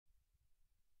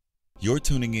You're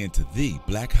tuning in to the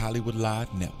Black Hollywood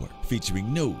Live Network,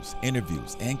 featuring news,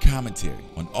 interviews, and commentary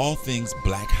on all things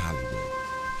Black Hollywood.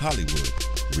 Hollywood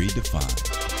redefined.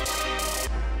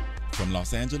 From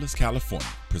Los Angeles, California,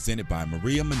 presented by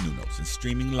Maria Menounos and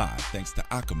streaming live thanks to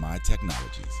Akamai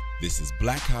Technologies. This is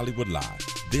Black Hollywood Live,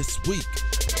 This Week.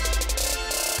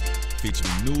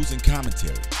 Featuring news and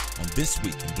commentary on This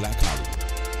Week in Black Hollywood.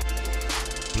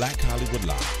 Black Hollywood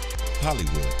Live,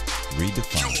 Hollywood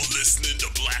redefined. You're listening to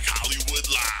Black Hollywood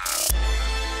Live.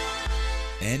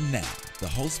 And now, the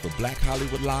host for Black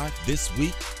Hollywood Live This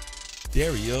Week,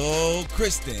 Derrial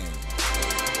Christon.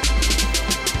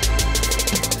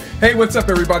 Hey, what's up,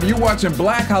 everybody? You're watching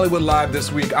Black Hollywood Live This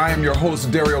Week. I am your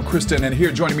host, Derrial Christon, and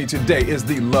here joining me today is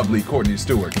the lovely Courtney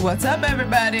Stewart. What's up,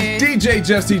 everybody? DJ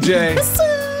Jesse J.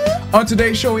 On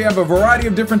today's show, we have a variety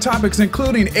of different topics,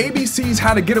 including ABC's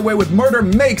How to Get Away with Murder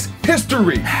Makes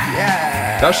History.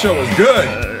 Yeah. That show was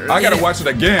good. I gotta watch it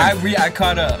again. I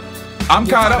caught up. I'm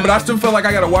caught up, but I still feel like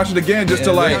I gotta watch it again just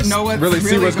to like really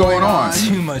see what's going on.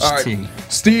 Too much tea.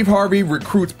 Steve Harvey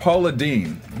recruits Paula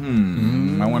Deen.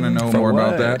 I want to know more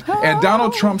about that. And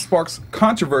Donald Trump sparks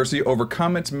controversy over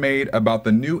comments made about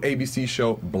the new ABC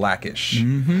show Blackish.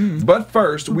 But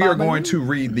first, we are going to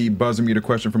read the buzzer meter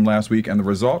question from last week and the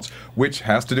results, which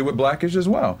has to do with Blackish as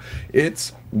well.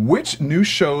 It's, which new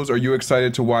shows are you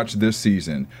excited to watch this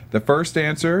season? The first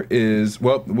answer is,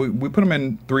 well, we put them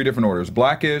in three different orders.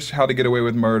 Blackish, How to Get Away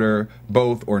with Murder,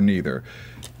 both or neither.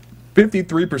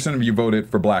 53% of you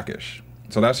voted for Blackish.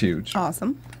 So that's huge.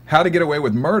 Awesome. How to Get Away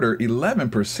with Murder,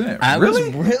 11%. I was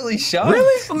really shocked.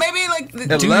 Really? Well, maybe like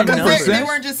 11%. They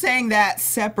weren't just saying that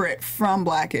separate from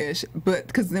Blackish, but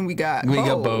because then we got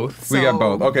both. We got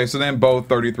both. Okay, so then both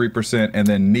 33%, and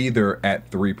then neither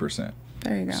at 3%.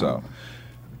 There you go. So,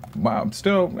 wow,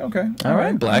 still okay. All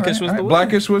right, Blackish was the winner.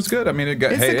 Blackish was good. I mean, it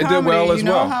got, it's hey, a it comedy. did well as you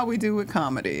know well. how we do with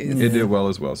comedies. It did well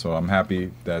as well, so I'm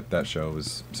happy that that show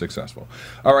was successful.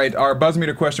 All right, our buzz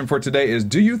meter question for today is,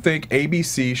 do you think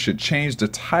ABC should change the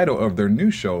title of their new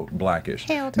show, Blackish?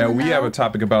 Now, we have a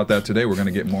topic about that today. We're going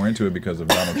to get more into it because of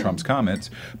Donald Trump's comments.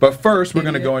 But first, we're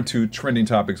going to go into trending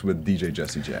topics with DJ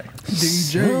Jesse J.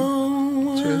 Jesse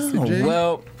J.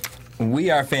 Well,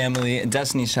 we are family.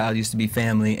 Destiny's Child used to be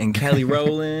family, and Kelly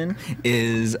Rowland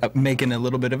is making a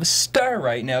little bit of a stir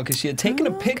right now because she had taken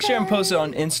a picture and posted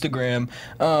on Instagram,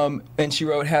 and she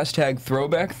wrote hashtag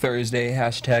Throwback Thursday,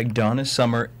 hashtag Donna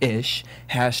Summer-ish,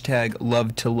 hashtag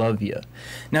Love to Love Ya.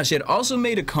 Now, she had also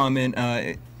made a comment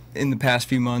in the past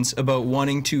few months about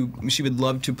she would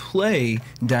love to play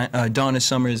Donna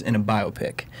Summers in a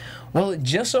biopic. Well, it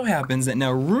just so happens that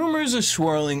now rumors are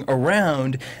swirling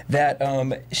around that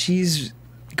she's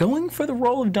going for the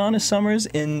role of Donna Summers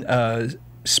in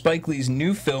Spike Lee's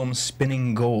new film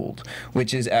Spinning Gold,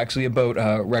 which is actually about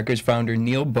Records founder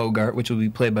Neil Bogart, which will be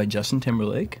played by Justin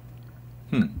Timberlake.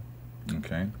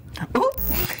 Okay.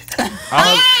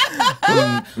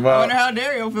 I wonder how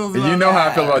Derrial feels about You know that. how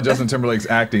I feel about Justin Timberlake's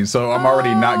acting, so I'm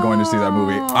already not going to see that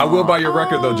movie. I will buy your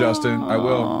record, though, Justin. I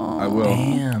will.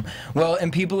 Damn. Well,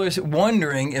 and people are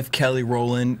wondering if Kelly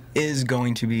Rowland is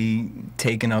going to be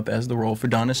taken up as the role for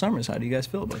Donna Summers. How do you guys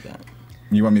feel about that?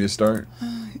 You want me to start?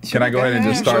 Can I go ahead and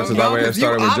just start so that way I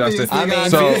started with Justin? So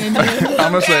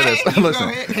I'm going to say this. Listen.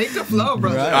 Hate the flow,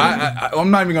 brother.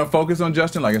 I'm not even going to focus on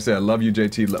Justin. Like I said, I love you,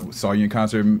 JT. Saw you in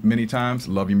concert many times.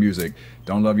 Love your music.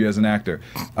 Don't love you as an actor.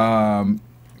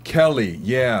 Kelly,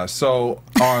 yeah. So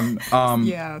on so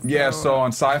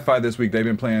on Sci-Fi this week they've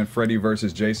been playing Freddy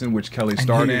vs. Jason, which Kelly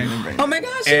starred in. Oh my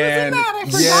gosh, she was in that.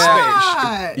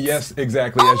 I forgot. Yes,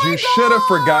 exactly. As you should have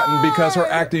forgotten because her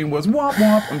acting was womp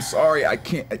womp. I'm sorry, I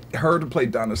can't. Her to play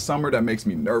Donna Summer, that makes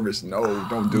me nervous. No,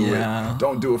 don't do it.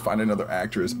 Don't do it. Find another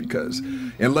actress because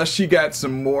unless she got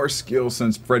some more skills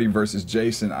since Freddy vs.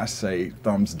 Jason, I say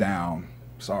thumbs down.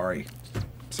 Sorry.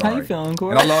 How you feeling,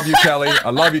 Corey? And I love you, Kelly. I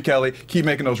love you, Kelly. Keep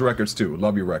making those records, too.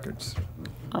 Love your records.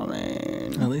 Oh,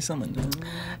 man. At least someone does.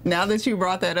 Now that you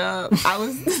brought that up,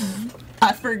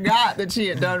 I forgot that she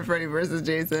had done Freddy vs.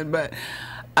 Jason, but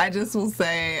I just will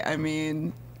say, I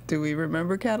mean, do we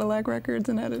remember Cadillac Records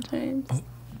and Etta James?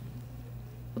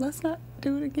 Let's not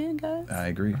do it again, guys. I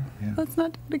agree. Yeah. Let's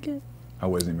not do it again. I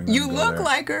wasn't even going to go You look there.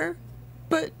 like her,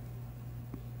 but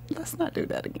let's not do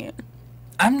that again.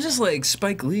 I'm just like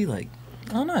Spike Lee, like,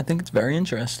 I don't know, I think it's very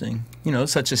interesting. You know,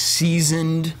 such a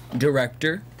seasoned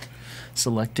director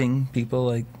selecting people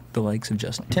like the likes of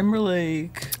Justin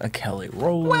Timberlake, a Kelly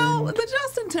Rowland. Well, the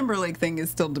Justin Timberlake thing is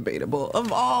still debatable.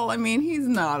 Of all, I mean, he's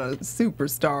not a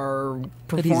superstar performer.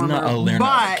 But he's not a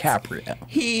Leonardo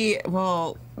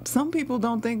DiCaprio. Some people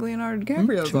don't think Leonardo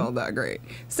DiCaprio is all that great.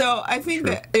 So I think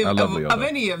that of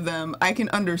any of them, I can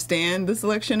understand the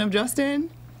selection of Justin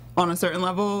on a certain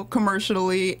level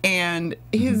commercially, and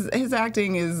his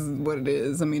acting is what it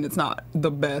is. I mean, it's not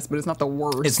the best, but it's not the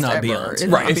worst. It's not ever. Beyonce. It's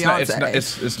Right, not it's not-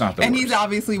 Beyonce. it's not the And worst. he's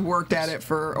obviously worked at it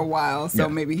for a while, so Yeah.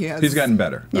 maybe he has. He's gotten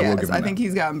better. I will Yes, give him I think that.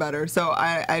 he's gotten better. So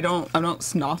I don't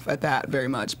snuff at that very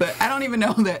much, but I don't even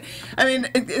know that. I mean,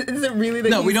 is it really that?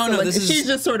 No, we he's don't still, know. This is- he's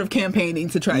just sort of campaigning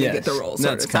to try to get the role.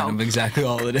 That's kind of exactly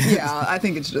all it is. Yeah, I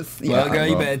think it's just. Well, Yeah. girl,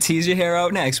 you better tease your hair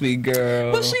out next week,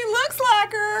 girl. Well, she looks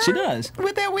like her. She does.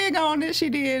 With that wig on that she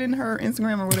did in her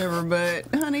Instagram or whatever. But,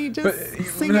 honey, just But,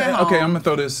 sing at home. okay, I'm gonna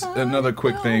throw this another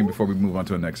quick thing before we move on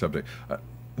to the next subject.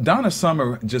 Donna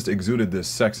Summer just exuded this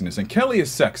sexiness, and Kelly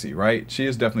is sexy, right? She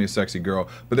is definitely a sexy girl,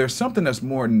 but there's something that's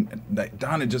more like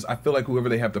Donna. Just I feel like whoever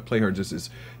they have to play her just is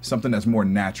something that's more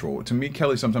natural. To me,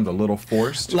 Kelly's sometimes a little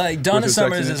forced. Like Donna with her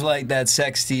Summers sexiness. is like that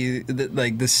sexy,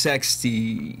 like the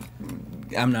sexy.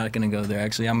 I'm not gonna go there.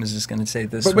 Actually, I'm just gonna say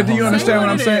this. But do you whole understand thing. what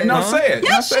I'm it saying? is. No, Huh? say it. Yeah,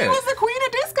 No, she say it. was the queen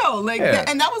of disco. Like, Yeah.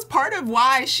 and that was part of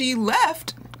why she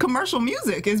left commercial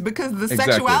music, is because the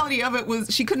Exactly. sexuality of it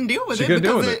was she couldn't deal with She it couldn't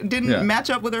deal because with it. it didn't Yeah.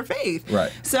 match up with her faith.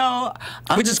 Right. So,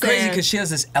 I'm Which is just crazy saying, because she has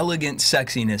this elegant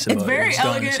sexiness about it's her. very Donna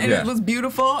elegant Summer. and Yeah. it was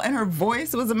beautiful, and her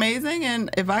voice was amazing.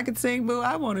 And if I could sing, boo,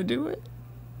 I want to do it.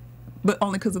 But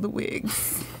only because of the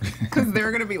wigs. Because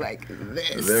they're going to be like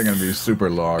this. They're gonna be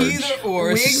super large. Either or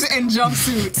wigs and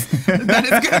jumpsuits. That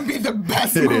is going to be the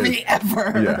best It movie is.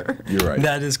 ever. Yeah, you're right.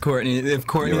 That is Courtney. If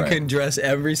Courtney You're right. could dress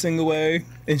every single way,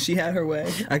 and she had her way,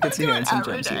 I could see her in some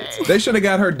Every day. jumpsuits. They should have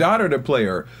got her daughter to play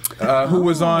her, who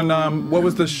was on what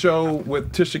was the show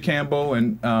with Tisha Campbell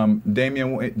and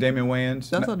Damian Wayans?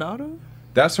 That's her daughter?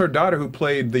 That's her daughter who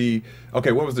played the.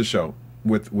 Okay, what was the show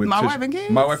with My Wife and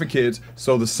Kids? My Wife and Kids.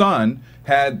 So the son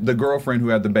had the girlfriend who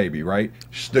had the baby, right?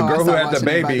 The Oh, I girl who stopped had the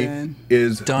watching it by baby then.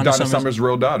 is Donna Donna Summer's- Summer's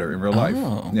real daughter in real life.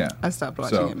 Oh. Yeah, I stopped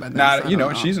watching so, it by then, Now so I you know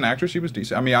don't know. she's an actress. She was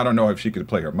decent. I mean, I don't know if she could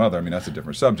play her mother. I mean, that's a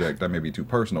different subject. That may be too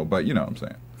personal, but you know what I'm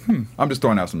saying. I'm just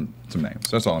throwing out some names.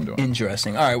 That's all I'm doing.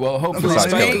 Interesting. All right. Well, hopefully,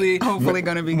 Besides especially Hopefully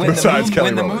going to be when good. the, Besides movie, Kelly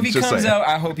when the Rowland, movie just comes saying. out,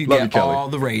 I hope you Love get you, Kelly. all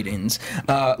the ratings.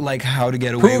 Like How to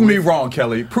Get Away Prove with me wrong,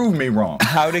 Kelly. Prove me wrong.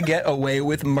 How to Get Away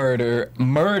with Murdered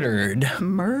Murder.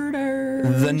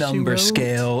 the she number wrote.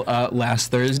 scale last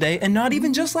Thursday, and not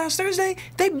even just last Thursday.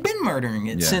 They've been murdering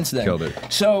it Yeah, since then. killed it.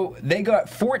 So they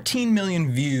got 14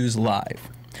 million views live,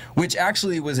 which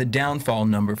actually was a downfall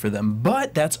number for them,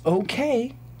 but that's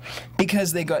okay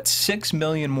because they got 6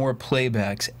 million more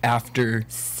playbacks after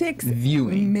 6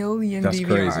 viewing. million That's DVR.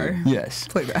 crazy. Yes.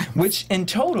 Playback. Which in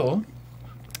total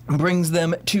brings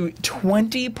them to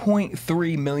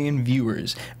 20.3 million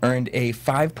viewers, earned a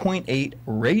 5.8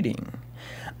 rating.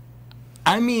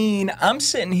 I mean, I'm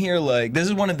sitting here like this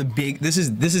is one of the big. This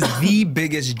is the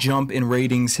biggest jump in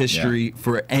ratings history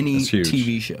for any It's huge.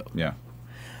 TV show, Yeah.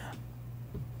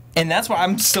 and that's why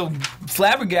I'm so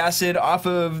flabbergasted off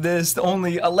of this.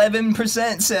 Only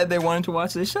 11% said they wanted to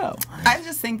watch this show. I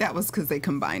just think that was because they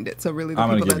combined it. So really, the I'm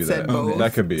gonna people give that you said that. both.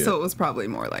 That could be it. So it was probably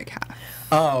more like half.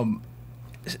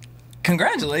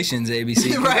 Congratulations, ABC.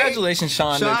 Right? Congratulations,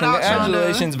 Shonda. Shout out,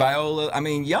 Congratulations, Viola. I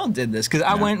mean, y'all did this because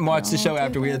I went and watched the show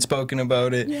after we had spoken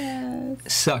about it. Yes.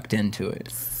 Sucked into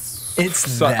it. It's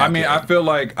So that I mean, good. I feel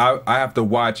like I have to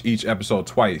watch each episode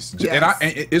twice, Yes.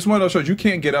 and it's one of those shows you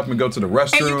can't get up and go to the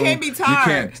restroom. And you can't be tired. You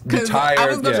can't be 'cause tired. I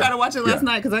was gonna yeah. try to watch it last Yeah.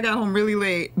 night because I got home really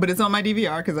late, but it's on my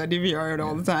DVR because I DVR it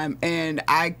all the time. And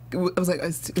I was like,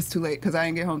 it's too late because I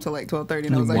didn't get home till like 12:30,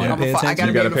 and I was like, wanna pay I attention? gotta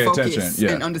You be gotta able pay to focus attention,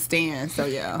 yeah. and understand. So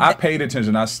yeah. I paid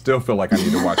attention. I still feel like I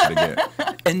need to watch it again.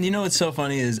 And you know what's so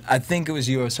funny is I think it was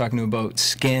you I was talking to about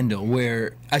Scandal,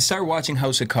 where I started watching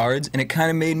House of Cards, and it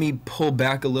kind of made me pull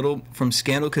back a little from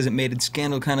Scandal because it made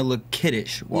Scandal kind of look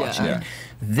kiddish watching Yeah. it.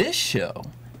 This show,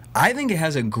 I think it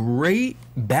has a great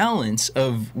balance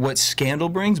of what Scandal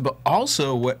brings, but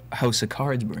also what House of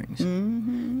Cards brings.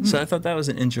 Mm-hmm. So I thought that was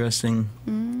an interesting.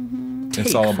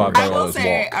 It's all about I will Viola's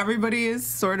say walk. everybody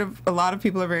is a lot of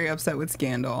people are very upset with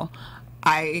Scandal.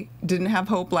 I didn't have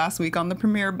hope last week on the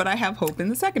premiere, but I have hope in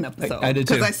the second episode. I did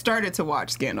too. Because I started to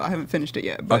watch Scandal. I haven't finished it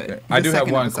yet. But Okay, the I do have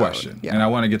second one episode, question, yeah. and I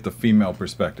want to get the female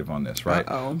perspective on this. Right?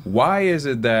 Uh-oh. Why is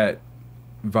it that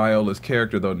Viola's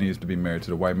character though needs to be married to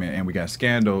the white man, and we got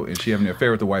Scandal, and she having an affair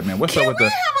with the white man? What's Can up with we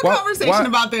the? have a conversation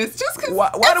about this? Just because.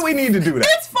 Why do we need to do that?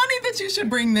 It's funny that you should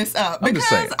bring this up I'm because just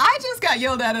saying. I just got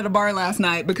yelled at a bar last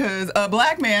night because a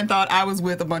black man thought I was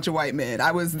with a bunch of white men.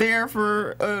 I was there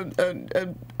for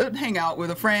a hangout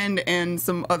with a friend and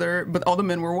some other, but all the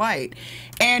men were white,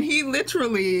 and he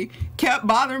literally kept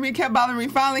bothering me.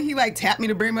 Finally, he like tapped me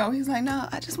to bring me up. He's like, no,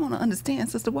 I just want to understand,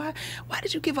 sister, why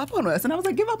did you give up on us? And I was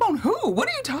like, give up on who? What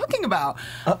are you talking about?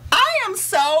 I am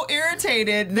so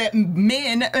irritated that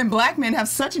men and black men have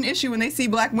such an issue when they see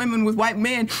black women with white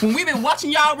men when we've been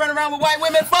watching y'all run around with white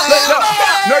women for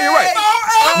No, you're right.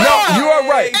 No, you are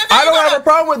right. I don't have a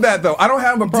problem with that, though. I don't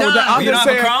have a problem with that. I'm You just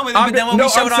don't have saying. a problem with it, but then when we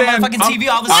show it on motherfucking TV,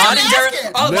 all of a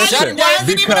sudden, Listen, why is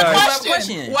it even a because-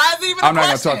 question? Why is it even a I'm not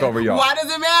gonna question? talk over y'all. Why does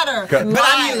it matter? But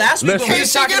I mean, last week when we Listen.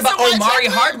 was talking about Omari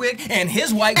Hardwick and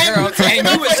his white girl, and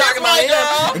you was talking about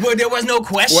him, well, there was no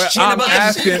question I'm about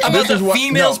asking, about this the is what,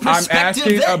 female's no, I'm perspective.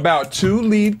 asking there. about 2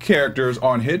 lead characters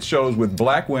on hit shows with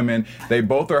black women. They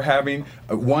both are having,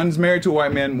 one's married to a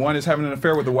white man, one is having an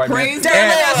affair with a white Praise man.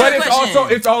 the Lord. But it's Question.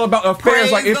 also, it's all about affairs.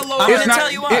 Praise Like it's, the Lord. it's I'm not. gonna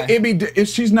tell you why. It'd be different if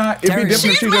She's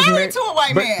she just married to a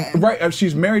white but, man. Right,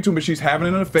 she's married to him, but she's having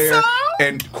an affair. So?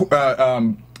 And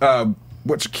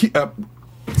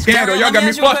Scandal. Y'all got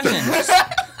me flustered.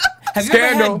 Have you ever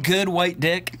Scandal. had good white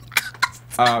dick?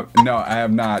 No, I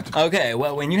have not. Okay,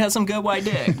 well, when you have some good white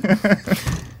dick,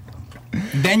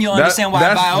 then you'll understand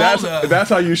why Viola. That's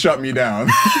how you shut me down.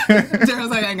 Daryl's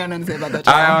like, I ain't got nothing to say about that.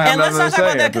 I don't have And let's nothing not to talk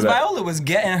about say that after because that. Viola was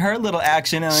getting her little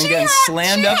action and She getting had-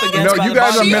 slammed she up had- against No, by you the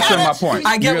guys are bottom. missing my point.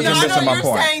 I get You what guys are you're missing my you're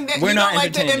point. saying that We're you not don't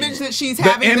like the entertaining image it. that she's The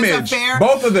having image, this affair.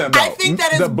 both of them, I though. think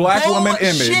that is The black woman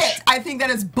bullshit. image. I think that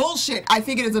is bullshit. I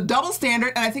think it is a double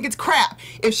standard, and I think it's crap.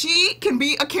 If she can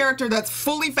be a character that's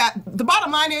fully fat, the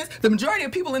bottom line is the majority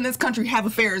of people in this country have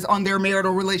affairs on their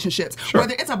marital relationships. Sure.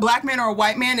 Whether it's a black man or a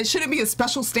white man, it shouldn't be a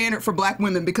special standard for black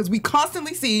women because we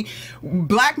constantly see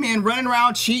black men running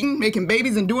around cheating, making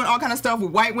babies, and doing all kind of stuff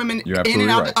with white women You're in and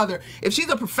absolutely out right. the other. If she's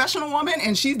a professional woman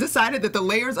and she's decided that the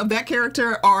layers of that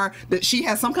character are that she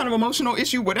has some kind of emotional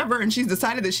issue, whatever, and she's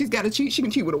decided that she's got to cheat, she can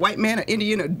cheat with a white man, an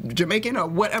Indian, a Jamaican, or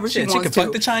whatever she Shit, she wants could to.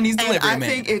 fuck the Chinese And delivery I man.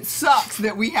 think it sucks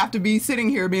that we have to be sitting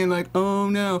here being like, oh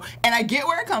no. And I get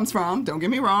where it comes from. Don't get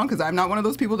me wrong, because I'm not one of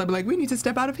those people that be like, we need to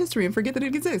step out of history and forget that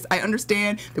it exists. I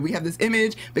understand that we have this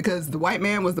image because the white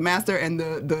man was the master and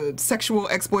the sexual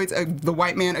exploits of the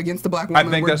white man against the black woman I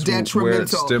think were that's detrimental. where it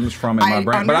stems from in my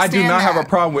brain. But I do understand not have a that.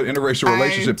 problem with interracial I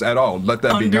relationships at all. Let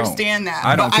that be known. understand that,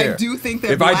 I don't but I care. do think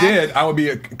that if black- I did, I would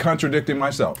be contradicting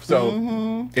myself.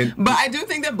 So, But I do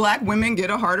think that black women get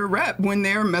a harder rep when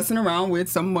they're messing around with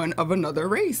someone of another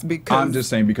race because I'm just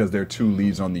saying because there are 2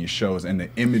 leads on these shows, and the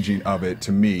imaging of it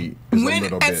to me is a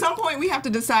little at bit. some point we have to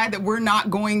decide that we're not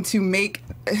going to make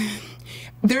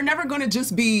they're never going to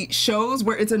just be shows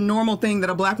where it's a normal thing that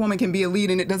a black woman can be a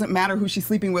lead and it doesn't matter who she's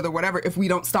sleeping with or whatever if we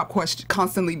don't stop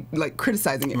constantly like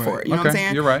criticizing it for it. You know what I'm Okay,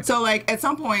 saying? you're right. So like at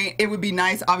some point it would be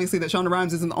nice obviously that Shonda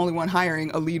Rhimes isn't the only one hiring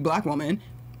a lead black woman.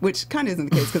 Which kind of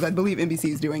isn't the case because I believe NBC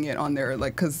is doing it on their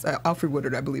because Alfred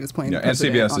Woodard I believe is playing the and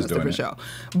president CBS on is a doing different it.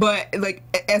 show. But like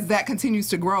as that continues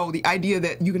to grow, the idea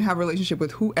that you can have a relationship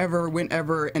with whoever,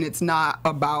 whenever, and it's not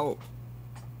about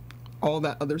all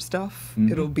that other stuff,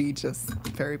 it'll be just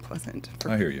very pleasant.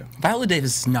 I hear you. Viola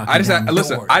Davis is knocking I just down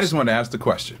listen. doors. I just wanted to ask the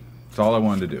question. That's all I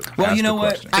wanted to do. Well, Ask you know the what?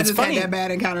 question. I It's just funny. had that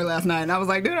bad encounter last night, and I was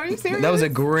like, dude, are you serious? That was a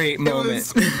great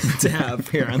moment was- to have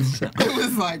here on the show. It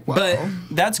was like, wow. But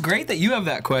that's great that you have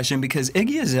that question because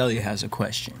Iggy Azalea has a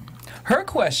question. Her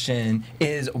question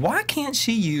is, why can't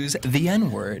she use the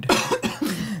N-word?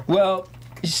 Well,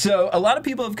 so a lot of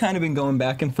people have kind of been going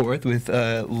back and forth with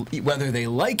whether they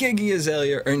like Iggy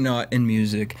Azalea or not in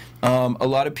music. A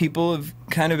lot of people have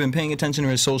kind of been paying attention to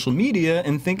her social media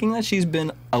and thinking that she's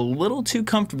been a little too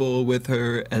comfortable with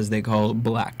her, as they call,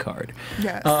 black card.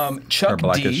 Yes. Chuck Her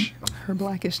blackish. D. her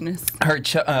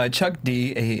blackishness. Chuck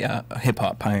D, a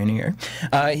hip-hop pioneer,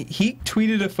 he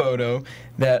tweeted a photo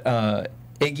that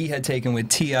Iggy had taken with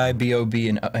T.I., B.O.B.,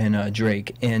 and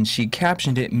Drake, and she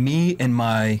captioned it, "Me and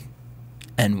my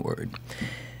N-word."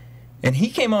 And he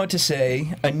came out to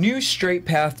say, "A new straight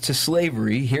path to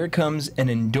slavery. Here comes an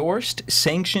endorsed,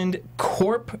 sanctioned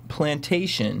corp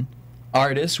plantation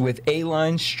artist with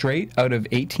A-line straight out of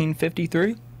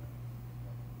 1853.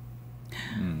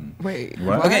 Wait.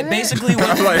 What? Okay, basically what...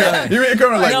 I'm like, you're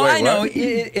coming like, no, wait, I know. what?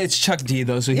 It's Chuck D,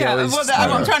 though, so he Yeah, always... well,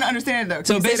 I'm trying to understand it, though. Can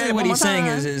So you say basically that what one he's more saying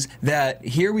time? is that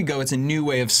here we go, it's a new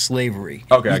way of slavery.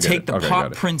 Okay, I you get take it. the Okay, pop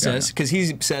got it. princess, Yeah. because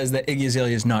he says that Iggy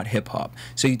Azalea is not hip-hop.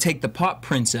 So you take the pop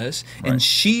princess, and Right.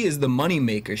 she is the money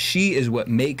maker. She is what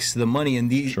makes the money,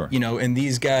 and these, Sure. and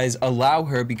these guys allow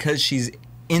her, because she's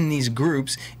in these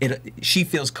groups, she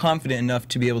feels confident enough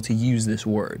to be able to use this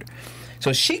word.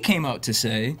 So she came out to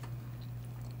say...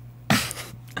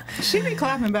 She be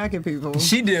clapping back at people.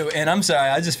 She do, and I'm sorry,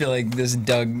 I just feel like this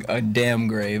dug a damn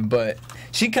grave, but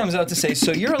she comes out to say,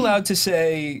 so you're allowed to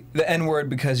say the N-word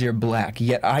because you're black,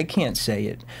 yet I can't say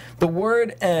it. The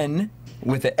word N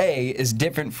with an A is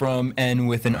different from N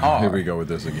with an R. Here we go with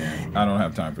this again. I don't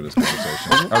have time for this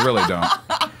conversation. I really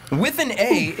don't. With an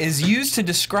A is used to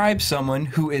describe someone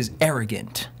who is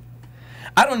arrogant.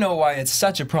 I don't know why it's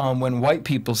such a problem when white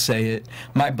people say it.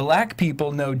 My black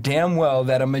people know damn well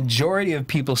that a majority of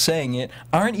people saying it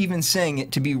aren't even saying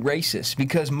it to be racist,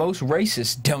 because most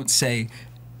racists don't say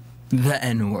the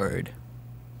N-word.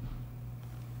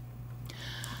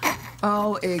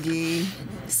 Oh, Iggy.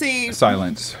 See.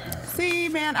 Silence. See,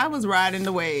 man, I was riding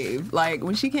the wave. Like,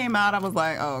 when she came out, I was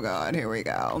like, oh, God, here we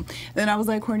go. Then I was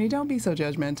like, Courtney, don't be so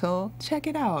judgmental. Check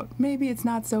it out. Maybe it's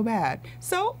not so bad.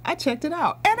 So I checked it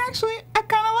out. And actually, I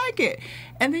kind of like it.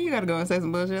 And then you got to go and say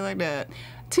some bullshit like that.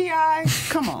 T.I.,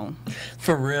 come on.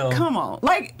 For real. Come on.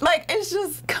 Like, it's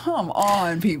just, come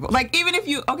on, people. Like, even if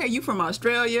you, okay, you from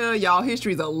Australia, y'all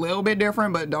history's a little bit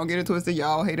different, but don't get it twisted.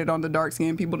 Y'all hated on the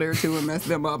dark-skinned people there, too, and messed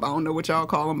them up. I don't know what y'all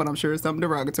call them, but I'm sure it's something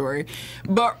derogatory.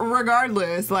 But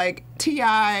regardless, like,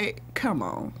 T.I., come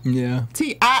on. Yeah.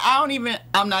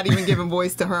 I'm not even giving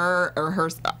voice to her or her,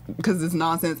 because it's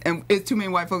nonsense. And it's too many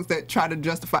white folks that try to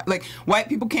justify, like, white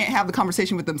people can't have the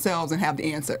conversation with themselves and have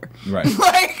the answer. Right.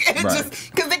 Like, it's Right.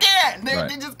 just, because they can't.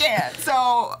 They just can't.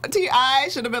 So T.I.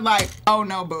 should have been like, oh,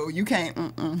 no, boo, you can't.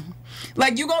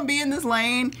 Like, you're going to be in this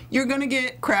lane. You're going to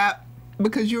get crap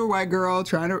because you're a white girl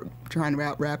trying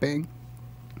to rapping.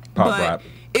 Pop rap.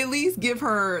 At least give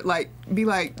her, like, be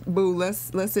like, boo,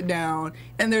 let's sit down.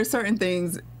 And there's certain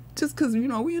things, just because, you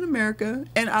know, we in America,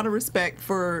 and out of respect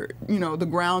for, you know, the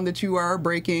ground that you are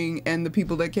breaking and the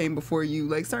people that came before you,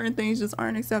 like, certain things just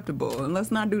aren't acceptable. And let's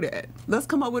not do that. Let's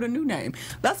come up with a new name.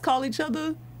 Let's call each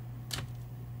other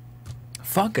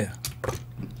Fucker.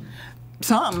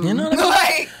 something. You know what I mean?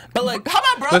 Like, But like, how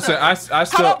about brother? Listen, I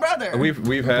still. How about brother? We've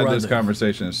had this Brother.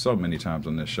 conversation so many times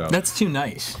on this show. that's too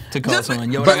nice to call Just- someone.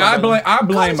 Yo, But what up, I brother?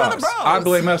 blame each other us. bros. I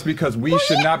blame us because we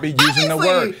should not be using the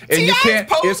obviously. word. And you T.I.'s can't.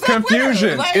 posed It's up with her,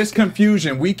 confusion. like- It's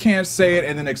confusion. We can't say it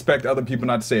and then expect other people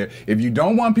not to say it. If you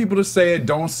don't want people to say it,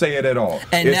 don't say it at all.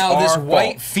 And It's now this our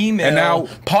white fault. female And now,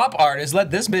 pop artist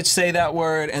let this bitch say that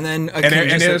word, and then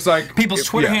it's like- people's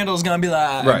Twitter yeah. handle is gonna be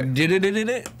like, Right. did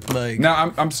like.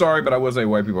 now I'm sorry, but I will say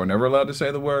white people are never allowed to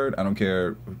say the word. I don't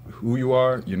care who you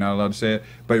are. You're not allowed to say it.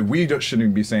 But we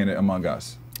shouldn't be saying it among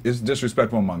us. It's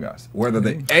disrespectful among us. Whether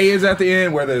the A is at the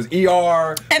end, whether it's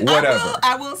ER, And whatever.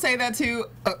 I will say that too.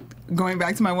 Going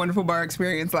back to my wonderful bar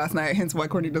experience last night, hence why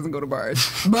Courtney doesn't go to bars.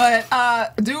 But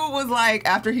dude was like,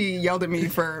 after he yelled at me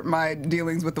for my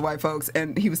dealings with the white folks,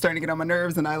 and he was starting to get on my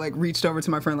nerves, and I like reached over to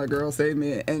my friend like, "Girl, save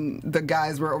me!" And the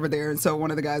guys were over there, and so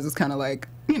one of the guys was kind of like,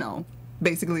 you know,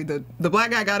 basically the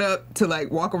black guy got up to like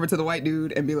walk over to the white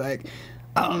dude and be like,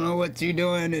 I don't know what you're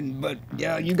doing, but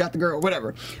yeah, you got the girl,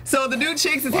 whatever. So the dude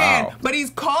shakes his hand, but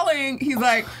he's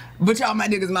like, but y'all my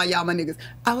niggas, y'all my niggas.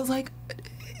 I was like,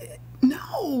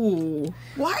 no.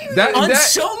 Why are you On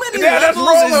so many that's levels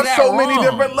wrong is on that so many wrong?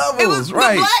 different levels. It was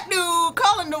right. the black dude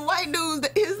calling the white dudes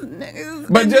his niggas.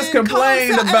 But and just then complain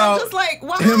calling- and I'm about just like,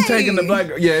 why? him taking the black.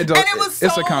 Yeah, And it was so,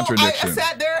 it's a contradiction. I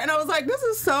sat there and I was like, this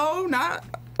is so not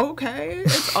okay.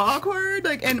 It's awkward.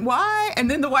 Like, and why? And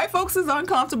then the white folks is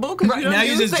uncomfortable because Right, you don't now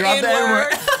you use just the drop that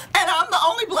N-word. N-word. And I'm the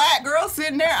only black girl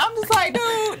sitting there. I'm just like,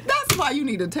 dude, that's why you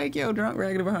need to take your drunk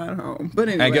raggedy behind home. But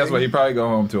anyway. And guess what? He probably go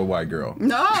home to a white girl.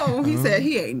 No, he said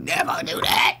he ain't never do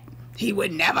that. He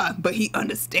would never, but he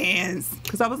understands.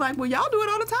 Because I was like, well, y'all do it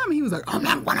all the time. And he was like, I'm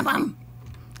not one of them.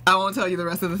 I won't tell you the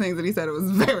rest of the things that he said. It was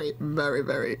very, very,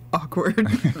 very awkward.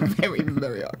 Very,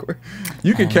 very awkward.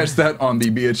 You can catch that on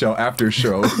the BHL After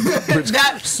Show, which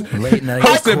That's Late night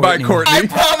hosted by I Courtney.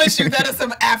 promise you that is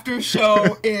some after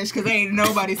show-ish, because ain't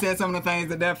nobody said some of the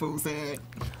things that fool said.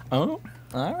 Oh,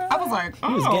 all right. I was like, oh.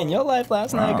 You was getting your life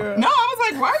last night, girl. No, I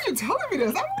was like, why are you telling me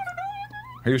this? I don't want to know.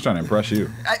 He was trying to impress you.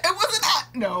 It wasn't that.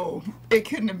 No, it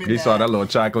couldn't have been He saw that little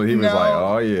chocolate. He was No. like,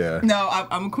 oh, yeah. No,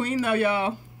 I'm a queen though,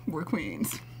 y'all. We're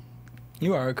queens.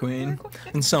 You are a queen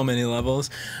in so many levels.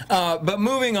 But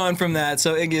moving on from that,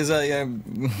 so Iggy is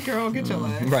Girl, get your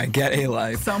life. right, get a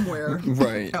life. Somewhere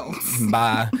Right. else.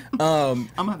 Bye. I'm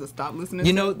gonna have to stop listening.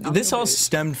 You to know, it. I'm this gonna all wait.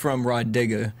 stemmed from Rod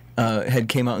Digger. Had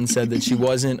came out and said that she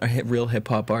wasn't a real hip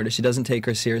hop artist. She doesn't take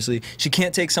her seriously. She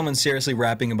can't take someone seriously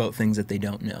rapping about things that they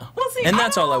don't know. Well, see, and I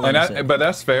that's all I don't- want And to say. but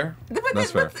that's fair.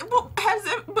 That's fair.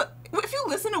 But if you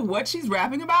listen to what she's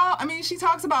rapping about, I mean, she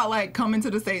talks about like coming to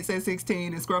the States at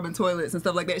 16 and scrubbing toilets and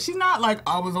stuff like that. She's not like,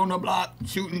 I was on the block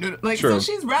shooting. Like, True, so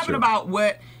she's rapping true. about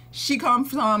what she comes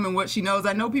from and what she knows.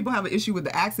 I know people have an issue with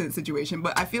the accent situation,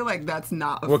 but I feel like that's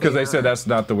not. Well, because they said that's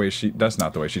not the way she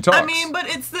talks. I mean, but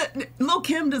it's Lil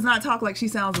Kim does not talk like she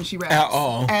sounds when she raps At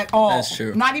all. At all. That's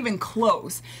true. Not even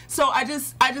close. So I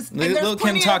just. Lil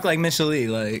Kim talk like Michelle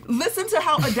like. Listen to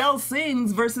how Adele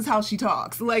sings versus how she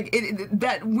talks. Like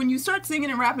that when you start singing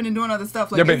and rapping and doing other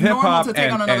stuff, like yeah, but it's hip normal hop to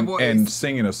take on another voice. and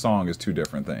singing a song is two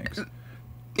different things.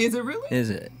 Is it really? Is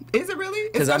it? Is it really?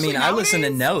 Because I mean, I listen to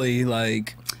Nelly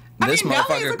like. This Nelly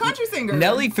motherfucker. is a country singer.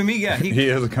 Nelly, for me, yeah. He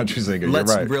is a country singer. You're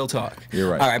Let's right. real talk. You're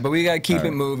right. All right, but we got to keep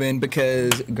it moving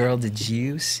because, girl, did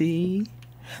you see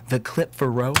the clip for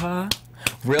Roja?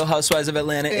 Real Housewives of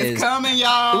Atlanta It's is coming,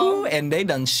 y'all. Ooh, and they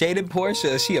done shaded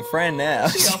Portia. She a friend now.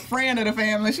 She a friend of the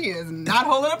family. She is not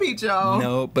holding a peach, y'all.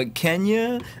 No, but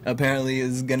Kenya apparently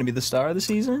is going to be the star of the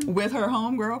season. With her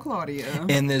homegirl, Claudia.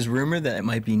 And there's rumor that it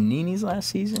might be Nene's last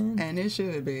season. And it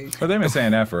should be. But they've been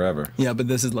saying that forever. Yeah, but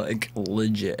this is like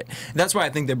legit. That's why I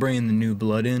think they're bringing the new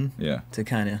blood in. Yeah. To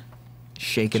kind of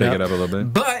shake Shake it up a little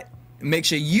bit. But make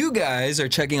sure you guys are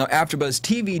checking out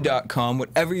AfterBuzzTV.com,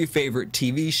 whatever your favorite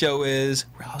TV show is.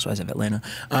 Real Housewives of Atlanta.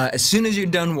 As soon as you're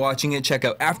done watching it, check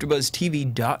out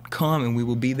AfterBuzzTV.com, and we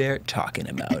will be there talking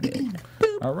about it.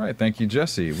 All right, thank you,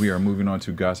 Jesse. We are moving on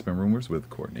to Gossip and Rumors with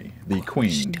Courtney, the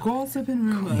queen. Gossip and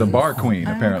rumors. The bar queen,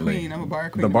 I'm apparently. A queen. I'm a bar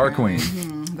queen. The bar apparently.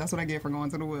 queen. That's what I get for going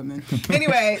to the women.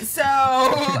 Anyway,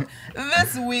 so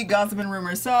this week, Gossip and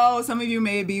Rumors. So some of you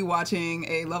may be watching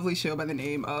a lovely show by the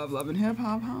name of Love and Hip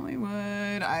Hop Hollywood.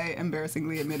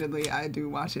 Admittedly, I do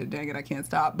watch it. Dang it, I can't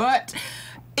stop. But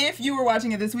if you were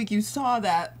watching it this week, you saw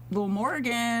that Lil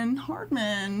Morgan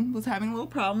Hardman was having little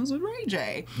problems with Ray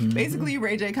J. Basically,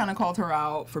 Ray J kind of called her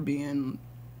out for being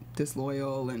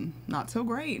disloyal and not so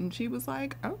great, and she was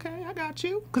like, okay, I got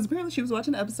you, because apparently she was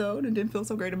watching the episode and didn't feel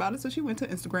so great about it, so she went to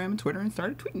Instagram and Twitter and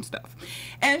started tweeting stuff.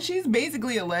 And she's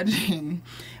basically alleging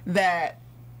that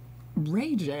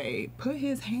Ray J put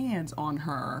his hands on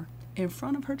her in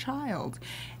front of her child,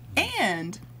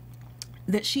 and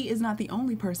that she is not the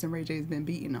only person Ray J's been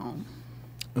beating on.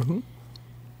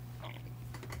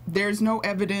 There's no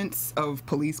evidence of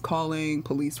police calling,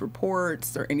 police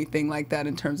reports, or anything like that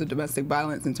in terms of domestic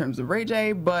violence in terms of Ray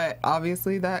J, but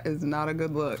obviously that is not a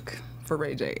good look for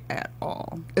Ray J at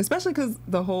all. Especially because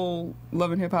the whole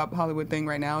Love and Hip Hop Hollywood thing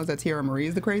right now is that Tierra Marie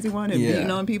is the crazy one and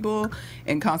beating on people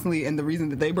and constantly, and the reason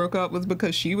that they broke up was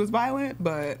because she was violent,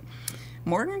 but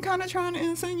Morgan kind of trying to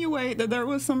insinuate that there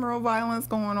was some real violence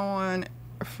going on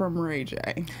from Ray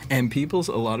J. And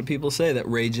a lot of people say that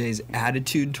Ray J's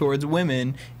attitude towards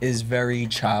women is very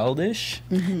childish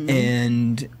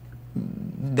and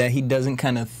that he doesn't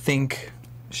kind of think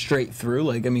straight through.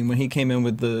 Like, I mean, when he came in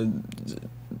with the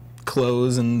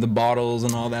clothes and the bottles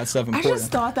and all that stuff. I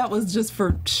just thought that was just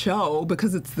for show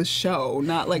because it's the show,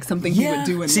 not like something he would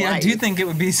do in See, life. I do think it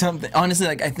would be something. Honestly,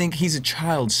 like I think he's a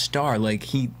child star. Like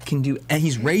he can do, and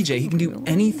he's Ray J. He can do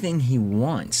anything he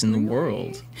wants in the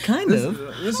world. Kind of.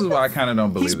 This is why I kind of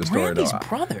don't believe He's the story Brandy's though.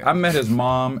 brother. I met his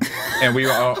mom, and we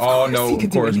all know, he of could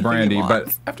do course, anything he Brandy. But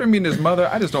wants. after meeting his mother,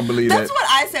 I just don't believe That's that. what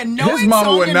I said. Knowing His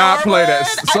mama would Sonya not play that.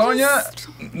 Norwood,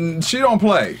 Sonya, she don't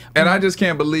play, and I just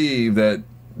can't believe that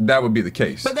that would be the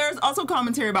case. But there's also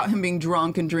commentary about him being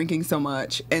drunk and drinking so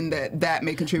much, and that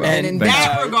may contribute. And And in things-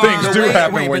 that regard, things do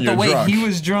happen Wait, when but the you're way drunk. he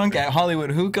was drunk at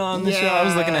Hollywood Hookah on the show, I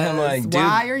was looking at him like, dude,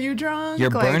 why are you drunk? you're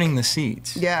Like, burning the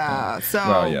seats. Yeah. So.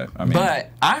 Well, yeah, I mean,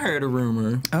 But I heard a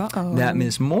rumor that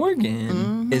Miss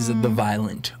Morgan is the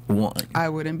violent one. I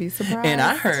wouldn't be surprised. And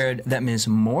I heard that Miss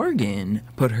Morgan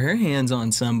put her hands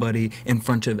on somebody in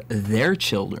front of their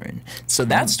children. So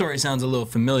that story sounds a little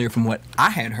familiar from what I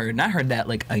had heard, and I heard that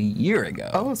like a year ago.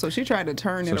 Oh, so she tried to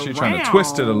turn it around. so she's trying to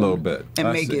twist it a little bit. And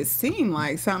I make see. it seem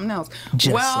like something else.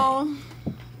 Just well,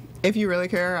 if you really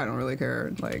care, I don't really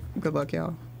care. Like, good luck,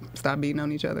 y'all. Stop beating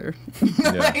on each other.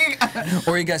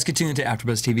 Or you guys could tune into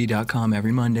AfterBuzzTV.com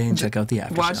every Monday and check out the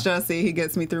after Watch show. Jesse. He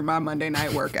gets me through my Monday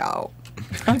night workout.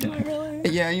 Oh, do I really?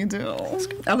 Yeah, you do.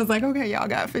 I was like, okay, y'all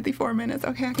got 54 minutes.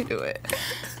 Okay, I can do it.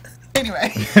 Anyway.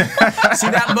 See,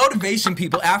 that motivation,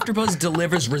 people, AfterBuzz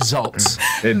delivers results.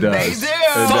 It does. They do.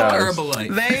 It Fuck does.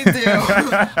 Herbalife. They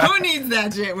do. Who needs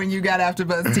that shit when you got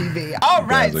AfterBuzz TV? All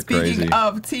right, guys are speaking crazy.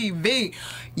 of TV,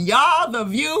 y'all, The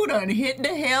View done hit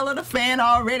the hell of the fan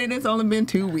already, and it's only been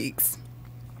 2 weeks.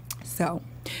 So,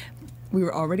 we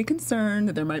were already concerned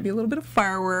that there might be a little bit of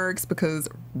fireworks because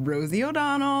Rosie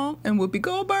O'Donnell and Whoopi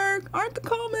Goldberg aren't the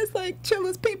calmest, like,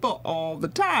 chillest people all the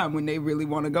time when they really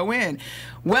want to go in.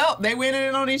 Well, they went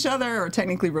in on each other, or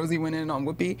technically Rosie went in on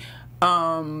Whoopi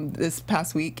this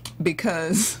past week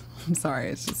because, I'm sorry,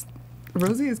 it's just,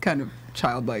 Rosie is kind of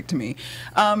childlike to me.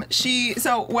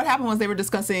 So what happened was they were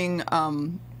discussing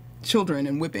children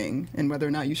and whipping and whether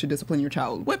or not you should discipline your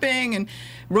child with whipping. And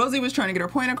Rosie was trying to get her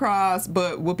point across,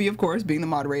 but Whoopi, of course, being the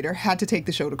moderator, had to take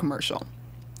the show to commercial.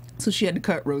 So she had to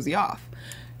cut Rosie off.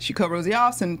 She cut Rosie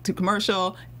off, sent to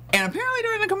commercial, and apparently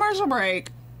during the commercial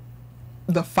break,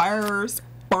 the fireworks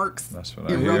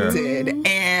erupted.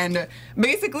 And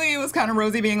basically it was kind of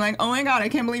Rosie being like, oh my God, I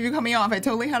can't believe you cut me off. I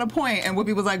totally had a point. And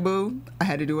Whoopi was like, boo, I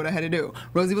had to do what I had to do.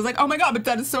 Rosie was like, oh my God, but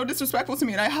that is so disrespectful to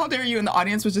me. And how dare you? And the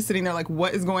audience was just sitting there like,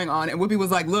 what is going on? And Whoopi was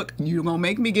like, look, you gonna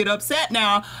make me get upset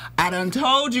now. I done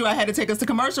told you I had to take us to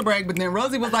commercial break. But then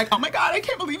Rosie was like, oh my God, I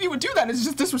can't believe you would do that. It's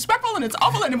just disrespectful and it's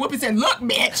awful. And then Whoopi said, look,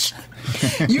 bitch,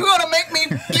 you gonna make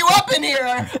me you up in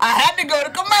here. I had to go to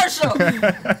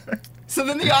commercial. So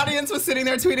then the audience was sitting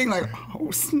there tweeting like,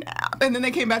 oh, snap. And then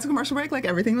they came back to commercial break like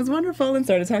everything was wonderful and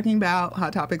started talking about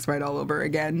Hot Topics right all over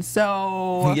again.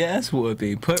 So... Yes,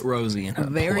 Whoopi. Put Rosie in her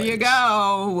There place. you go.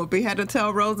 Whoopi had to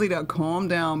tell Rosie to calm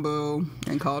down, boo.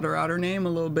 And called her out her name a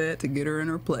little bit to get her in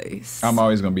her place. I'm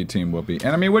always going to be Team Whoopi.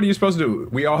 And I mean, what are you supposed to do?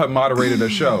 We all have moderated a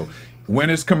show.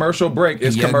 When it's commercial break,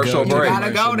 it's commercial break. You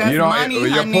gotta go. That's money,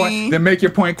 honey. Point, then make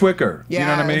your point quicker. Yes. You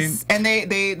know what I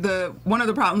mean? And one of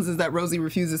the problems is that Rosie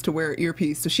refuses to wear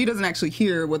earpiece, so she doesn't actually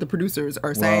hear what the producers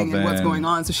are saying and what's going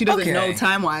on. So she doesn't know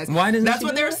time-wise. Why doesn't That's she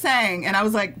what they're saying. And I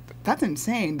was like, that's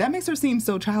insane. That makes her seem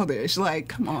so childish. Like,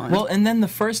 come on. Well, and then the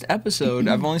first episode,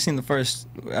 I've only seen the first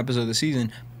episode of the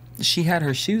season. She had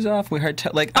her shoes off with her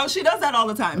oh, she does that all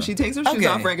the time. She takes her shoes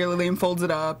off regularly and folds it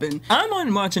up. And I'm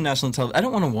on watching national television. I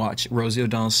don't want to watch Rosie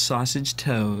O'Donnell's sausage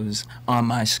toes on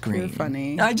my screen. You're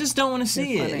funny. I just don't want to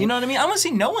see it. You know what I mean? I want to see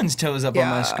no one's toes up on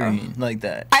my screen like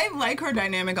that. I like her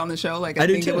dynamic on the show. Like I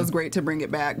think it was great to bring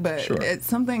it back, but it's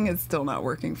something is still not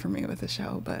working for me with the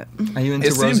show. But are you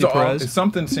into Rosie Perez?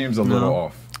 Something seems a little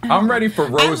off. I'm ready for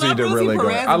Rosie to really go.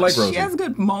 I like Rosie. She has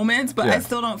good moments, but I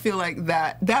still don't feel like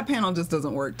that panel just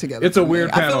doesn't work together. It's a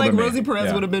weird panel. I feel like Rosie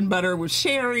Perez would have been better with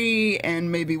Sherry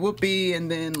and maybe Whoopi, and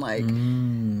then like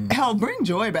hell, bring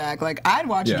Joy back. Like I'd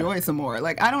watch Joy some more.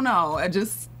 Like I don't know.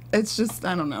 It's just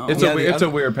I don't know. It's a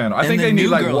weird panel. I think they need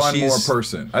like one more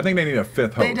person. I think they need a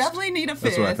fifth host. They definitely need a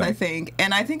fifth, I think.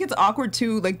 And I think it's awkward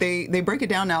too. Like they break it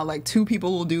down now. Like 2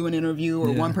 people will do an interview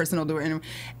or one person will do an interview.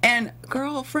 And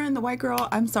girlfriend, the white girl.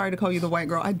 I'm sorry to call you the white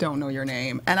girl. I don't know your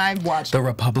name. And I've watched the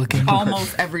Republican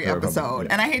almost every episode.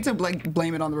 And I hate to like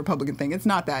blame it on the Republican thing. It's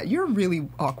not that. You're really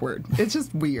awkward. It's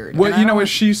just weird. Well, you know what?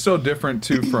 She's so different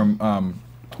too from.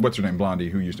 What's her name? Blondie,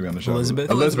 who used to be on the show.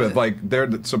 Elizabeth. Like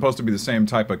they're supposed to be the same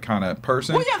type of kind of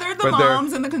person. Well, yeah, they're the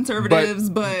moms and the conservatives,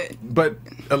 but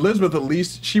Elizabeth, at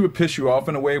least she would piss you off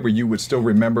in a way where you would still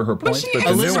remember her points. But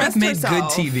Elizabeth made good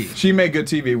TV. She made good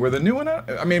TV. Where the new one,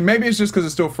 I mean, maybe it's just because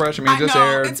it's still fresh. I mean, it just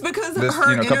aired. It's because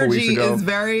her energy is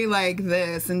very like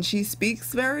this, and she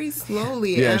speaks very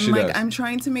slowly. Yeah, and she like does. I'm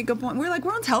trying to make a point. We're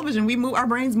on television. Our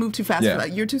brains move too fast for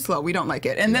that. You're too slow. We don't like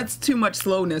it, and that's too much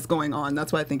slowness going on.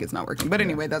 That's why I think it's not working. But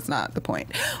anyway, that's not the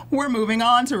point. We're moving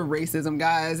on to racism,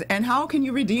 guys. And how can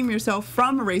you redeem yourself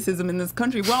from racism in this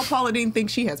country? Well, Paula Deen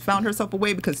thinks she has found herself a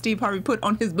way because Steve Harvey put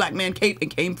on his black man cape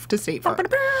and came to save her.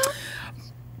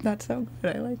 That's so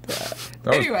good. I like that.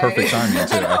 That was perfect timing,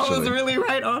 too, actually. It was really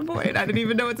right on point. I didn't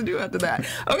even know what to do after that.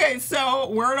 Okay, so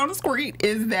word on the street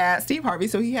is that Steve Harvey,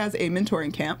 so he has a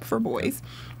mentoring camp for boys.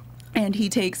 And he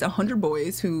takes 100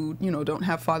 boys who, don't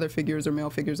have father figures or male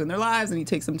figures in their lives, and he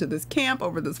takes them to this camp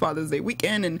over this Father's Day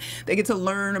weekend, and they get to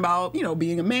learn about,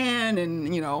 being a man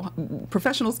and,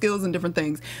 professional skills and different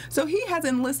things. So he has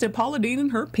enlisted Paula Deen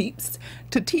and her peeps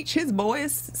to teach his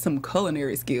boys some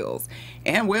culinary skills.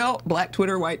 And, well, black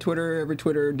Twitter, white Twitter, every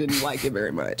Twitter didn't like it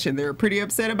very much, and they're pretty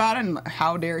upset about it, and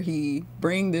how dare he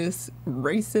bring this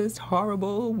racist,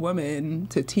 horrible woman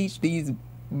to teach these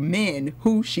men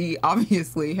who she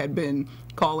obviously had been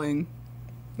calling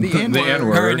the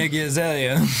N-word. Her and Iggy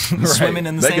Azalea swimming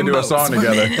in the same boat. They can do a song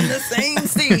together. In the same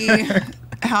sea.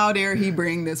 How dare he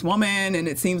bring this woman? And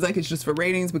it seems like it's just for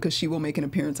ratings because she will make an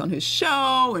appearance on his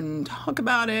show and talk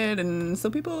about it. And so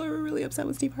people are really upset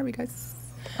with Steve Harvey, guys.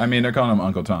 I mean, they're calling him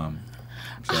Uncle Tom.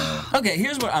 So. Okay,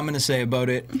 here's what I'm going to say about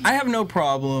it. I have no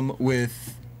problem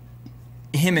with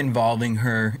him involving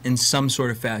her in some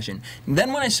sort of fashion. And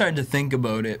then when I started to think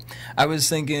about it, I was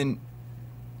thinking,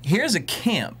 here's a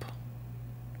camp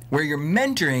where you're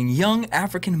mentoring young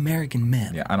African-American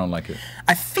men. Yeah, I don't like it.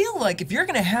 I feel like if you're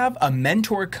going to have a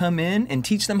mentor come in and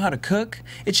teach them how to cook,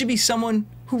 it should be someone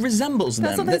who resembles them.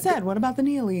 That's what they said. What about the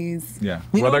Neelys? Yeah.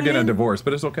 Well, they're getting a divorce,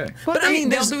 but it's okay. But I mean,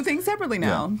 they'll do things separately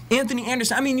now. Yeah. Anthony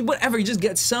Anderson. I mean, whatever. You just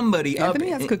get somebody Anthony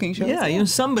has cooking shows. Yeah,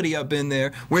 somebody up in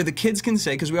there where the kids can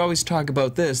say, because we always talk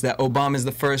about this, that Obama is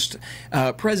the first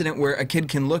president where a kid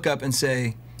can look up and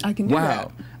say, I can do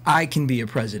wow, I can be a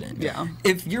president. Yeah.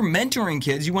 If you're mentoring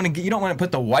kids, you don't want to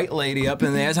put the white lady up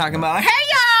in there talking about, hey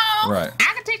y'all, Right.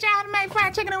 I can teach you how to make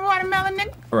fried chicken and watermelon.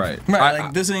 Nigga. Right.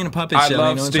 Like this ain't a puppet I show.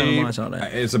 love You know, Steve. trying to watch all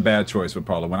that. It's a bad choice with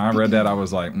Paula. When I read that, I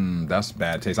was like, that's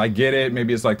bad taste. I get it.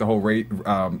 Maybe it's like the whole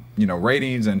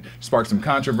ratings and spark some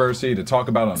controversy to talk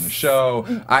about on the show.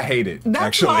 I hate it. That's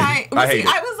actually, why. I hate it.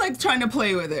 I was like trying to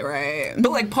play with it, right?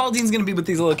 But like Paul Dean's gonna be with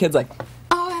these little kids, like,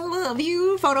 Oh, I love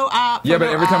you, photo op. Yeah, but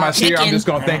photo every time I op, see her, I'm chicken. just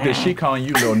gonna think that she calling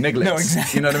you little nigglets. No,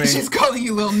 exactly. You know what I mean? She's calling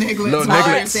you little nigglets Little while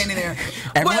I'm nigglets. standing there.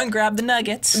 everyone But grab the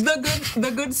nuggets.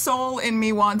 the good soul in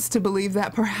me wants to believe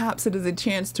that perhaps it is a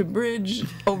chance to bridge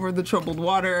over the troubled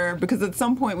water, because at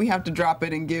some point we have to drop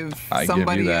it and give I give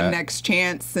somebody you that. a next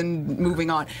chance and moving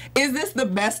on. Is this the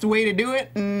best way to do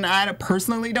it? I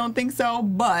personally don't think so,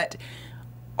 but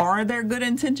are there good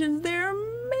intentions there?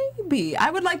 Maybe. I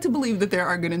would like to believe that there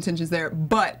are good intentions there,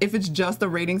 but if it's just a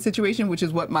rating situation, which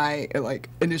is what my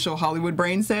initial Hollywood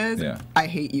brain says, Yeah. I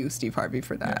hate you, Steve Harvey,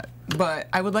 for that. But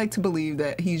I would like to believe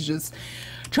that he's just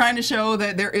trying to show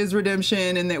that there is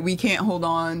redemption and that we can't hold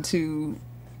on to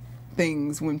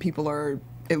things when people are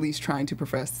at least trying to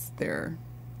profess their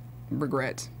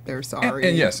regret, their sorry.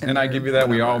 And yes, and I their give you that.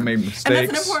 We all whatever. made And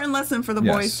mistakes. that's an important lesson for the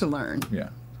Yes. boys to learn. Yeah.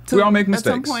 So We all make mistakes.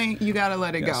 At some point, you gotta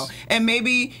let it go. Yes. And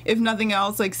maybe, if nothing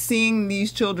else, like seeing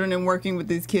these children and working with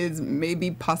these kids,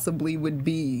 maybe possibly would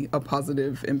be a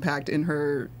positive impact in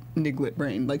her niglet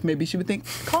brain. Like maybe she would think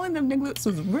calling them niglets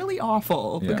was really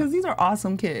awful Yeah. because these are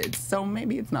awesome kids. So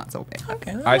maybe it's not so bad.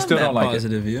 Okay, I love still that don't like it.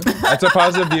 positive view. That's a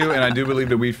positive view, and I do believe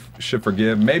that we should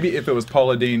forgive. Maybe if it was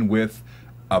Paula Deen with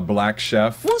a black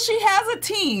chef. Well, she has a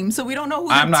team, so we don't know who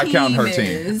I'm the not team counting her is.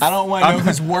 team. I don't want to know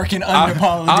who's working under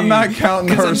Paula Deen. I'm not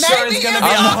counting her. I'm sure it's gonna be a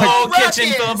I'm whole not-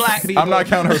 kitchen full of black people. I'm not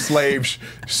counting her slave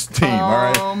team. All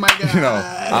right. Oh, my God. You know,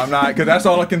 I'm not, because that's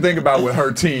all I can think about with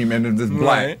her team and this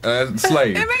black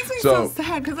slave. It makes me so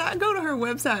sad because I go to her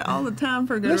website all the time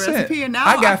for a good Listen, recipe, and now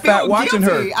I got feel fat watching her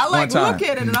guilty. I one like time. look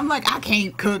at it and I'm like, I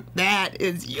can't cook that.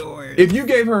 It's yours. If you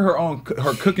gave her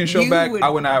her cooking show You back, would- I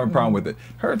wouldn't have a problem with it.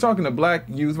 Her talking to black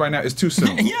youth right now is too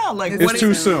soon. Yeah, like It's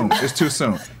too soon. It's too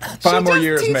soon. 5 more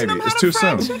years, maybe. It's too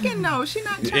soon. Chicken? No, she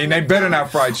not. And they better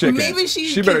not fry chicken. Maybe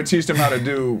she better can- teach them how to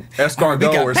do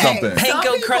escargot or something.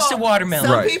 panko crusted watermelon.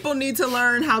 Some Right. people need to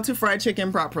learn how to fry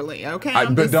chicken properly. Okay,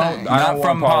 But just don't. saying. I Not don't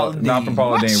from want Paula not from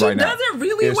Paula What? Deen She right now. does it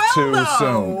really it's well, too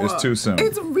though. soon. It's too soon.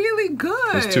 It's really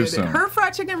good. It's too soon. Her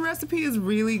fried chicken recipe is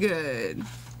really good.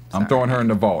 I'm throwing her in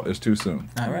the vault. It's too soon.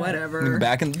 All right. Whatever.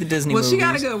 Back into the Disney Well, movies. she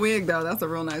got a good wig though. That's a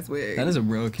real nice wig. That is a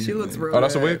real cute She looks wig. real. Oh,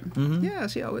 that's a good. wig? Yeah,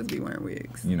 she always be wearing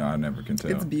wigs. You know, I never can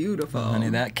tell. It's beautiful. Honey,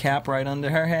 that cap right under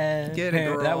her head. Get it,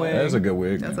 girl. That wig. That is a good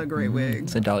wig. That's man. a great wig.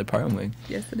 It's a Dolly Parton wig.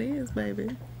 Yes, it is,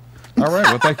 baby. All right.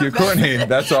 Well, thank you, Courtney.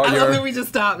 That's all I love that your. we just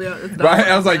stopped. Yeah, it's Right,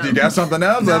 I was like, you got something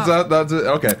else? No. That's it.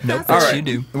 Okay. Nope, All that's right. you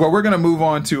do. Well, we're going to move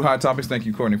on to hot topics. Thank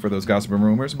you, Courtney, for those gossip and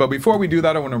rumors. But before we do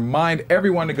that, I want to remind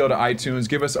everyone to go to iTunes,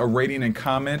 give us a rating and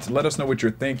comment. Let us know what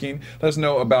you're thinking. Let us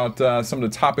know about some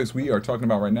of the topics we are talking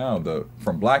about right now,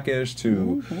 from Blackish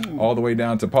to all the way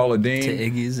down to Paula Deen. To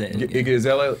Iggy Azalea. Iggy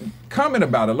Azalea. Comment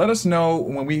about it. Let us know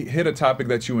when we hit a topic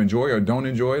that you enjoy or don't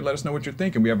enjoy. Let us know what you're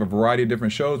thinking. We have a variety of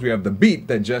different shows. We have The Beat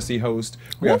that Jesse hosts.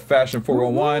 We have Fashion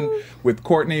 401 with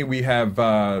Courtney. We have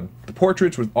The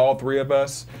Portraits with all three of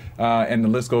us. And the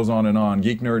list goes on and on.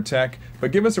 Geek, Nerd, Tech.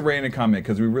 But give us a rating and comment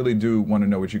because we really do want to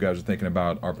know what you guys are thinking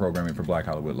about our programming for Black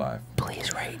Hollywood Live.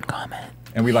 Please rate and comment.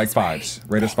 And we like fives.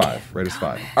 Rate us 5. Rate us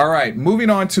 5. All right, moving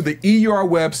on to the EUR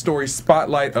Web Story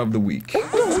Spotlight of the Week.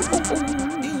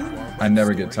 I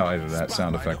never get tired of that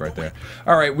sound effect right there.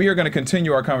 All right, we are going to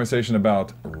continue our conversation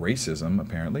about racism,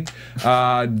 apparently.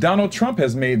 Donald Trump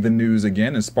has made the news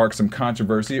again and sparked some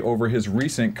controversy over his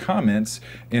recent comments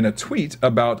in a tweet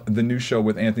about the new show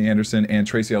with Anthony Anderson and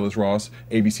Tracee Ellis Ross,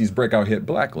 ABC's breakout hit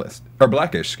Blackish.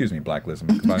 Blacklist,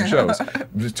 I'm combining shows.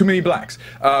 There's too many blacks.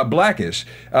 Blackish.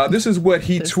 This is what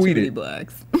he There's too many tweeted.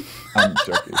 blacks. I'm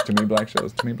joking. It's too many black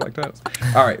shows, too many black titles.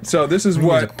 All right, so this is We need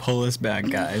to what... pull us back,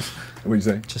 guys. What'd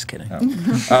you say? Just kidding.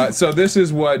 So this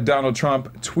is what Donald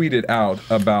Trump tweeted out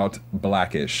about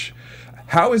Blackish.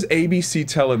 How is ABC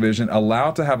television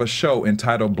allowed to have a show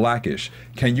entitled Blackish?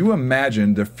 Can you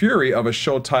imagine the fury of a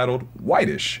show titled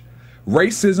Whitish?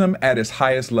 Racism at its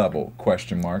highest level,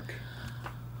 question mark.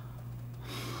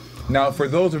 Now, for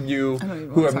those of you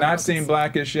who have not seen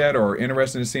Blackish yet or are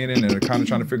interested in seeing it and are kind of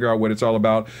trying to figure out what it's all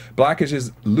about, Blackish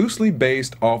is loosely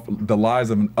based off the lives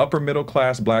of an upper middle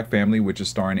class black family, which is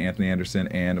starring Anthony Anderson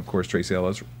and, of course, Tracee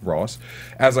Ellis Ross,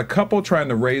 as a couple trying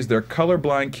to raise their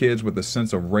colorblind kids with a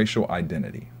sense of racial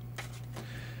identity.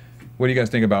 What do you guys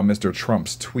think about Mr.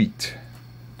 Trump's tweet?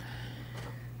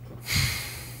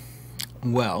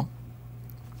 Well,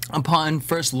 upon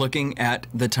first looking at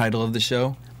the title of the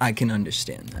show, I can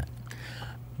understand that.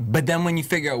 But then when you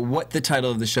figure out what the title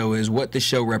of the show is, what the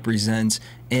show represents,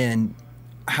 and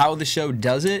how the show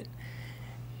does it,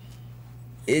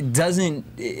 it doesn't...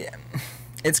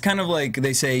 It's kind of like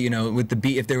they say, you know, with the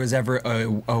beat, if there was ever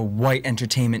a white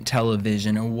entertainment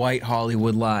television, a white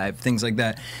Hollywood Live, things like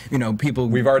that, you know, people...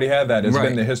 We've already had that. It's Right.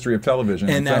 been the history of television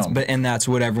and film. And that's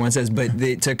what everyone says. But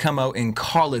to come out and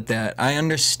call it that, I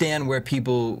understand where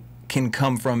people can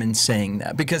come from in saying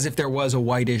that. Because if there was a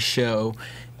whitish show,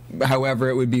 however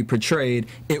it would be portrayed,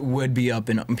 it would be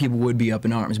people would be up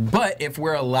in arms. But if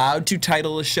we're allowed to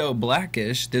title a show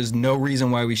blackish, there's no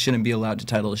reason why we shouldn't be allowed to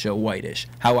title a show whitish,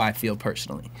 how I feel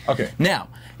personally. Okay. Now,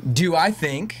 do I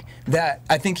think that,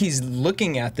 I think he's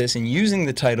looking at this and using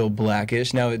the title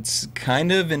blackish. Now, it's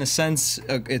kind of, in a sense,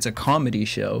 it's a comedy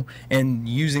show, and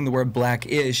using the word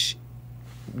blackish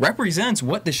represents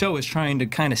what the show is trying to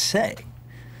kind of say.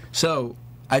 So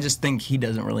I just think he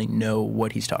doesn't really know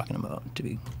what he's talking about, to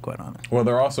be quite honest. Well,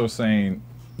 they're also saying,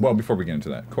 well, before we get into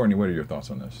that, Courtney, what are your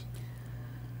thoughts on this?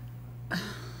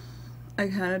 I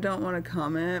kind of don't want to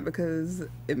comment because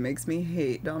it makes me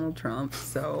hate Donald Trump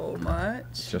so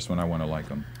much. Just when I want to like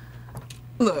him.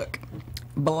 Look,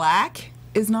 black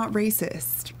is not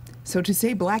racist. So to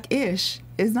say blackish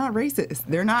is not racist.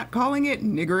 They're not calling it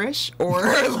niggerish or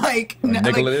like...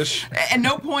 Niggleish. At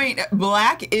no point,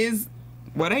 black is...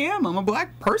 what I am. I'm a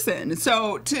black person.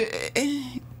 So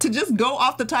to just go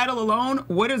off the title alone,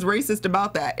 what is racist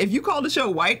about that? If you called the show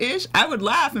white-ish, I would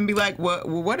laugh and be like,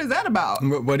 what is that about?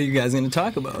 What are you guys going to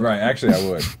talk about? Right, actually I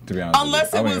would, to be honest.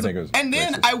 Unless with you. it was, think it was and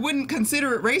then racist. I wouldn't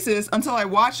consider it racist until I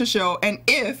watched the show. And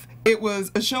if it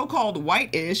was a show called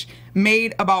White-ish,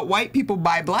 made about white people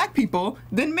by black people,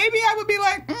 then maybe I would be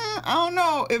like, I don't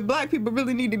know if black people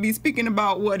really need to be speaking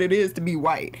about what it is to be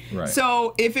white. Right.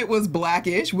 So if it was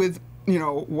blackish with, you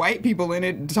know, white people in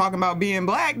it talking about being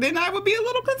black, then I would be a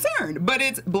little concerned. But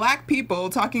it's black people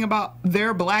talking about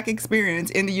their black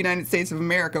experience in the United States of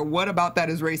America. What about that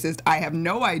is racist? I have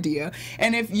no idea.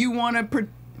 And if you want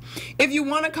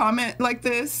to comment like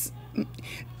this,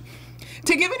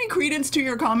 to give any credence to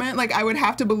your comment, like, I would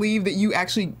have to believe that you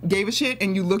actually gave a shit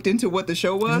and you looked into what the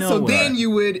show was. No so way. then you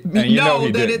would you know know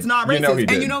he that didn't. it's not You racist. know he And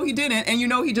didn't. you know he didn't. And you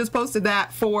know he just posted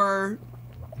that for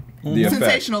The effect.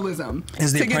 sensationalism.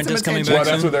 Is The to get some Apprentice coming attention. Well,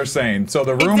 back? that's what they're saying. So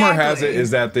the rumor has it Exactly.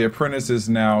 is that The Apprentice is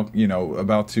now, you know,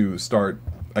 about to start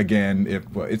again.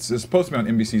 It's supposed to be on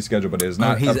NBC's schedule, but it is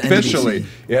not he's officially. NBC.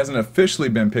 It hasn't officially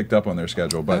been picked up on their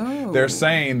schedule. But Oh. they're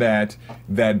saying that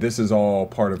this is all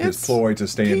part of his It's ploy to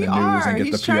stay in the news and PR. get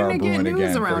He's the trying PR to get brewing news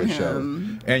again for around his show.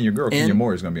 him. And your girl, And- Kenya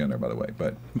Moore, is going to be on there, by the way.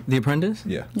 But The Apprentice?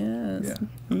 yeah. Yes.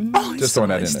 Yeah. Oh, Just throwing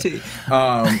that in iced there. tea.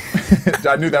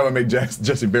 I knew that would make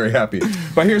Jesse very happy.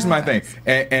 But here's my thing,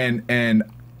 and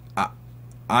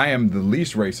I am the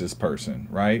least racist person,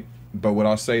 right? But what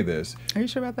I'll say this, Are you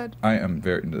sure about that? I am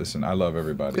very listen. I love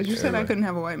everybody. Because you said I Everybody. couldn't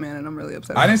have a white man, and I'm really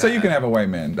upset. I didn't about say you can have a white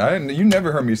man. You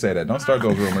never heard me say that. Don't start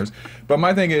those rumors. But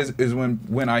my thing is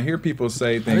when I hear people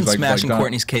say I've things been like smashing Don-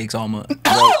 Courtney's cakes all month.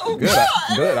 Oh, Well,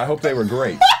 good. I hope they were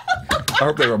great. I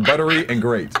hope they were buttery and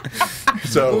great.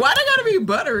 So Why they gotta be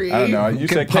buttery? I don't know. You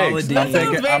said Paula cakes. Deen. I'm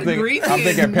thinking, That I'm sounds very thinking, I'm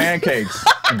greasy. thinking pancakes,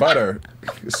 butter,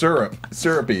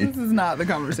 syrupy. This is not the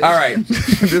conversation. All right,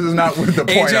 this is not what the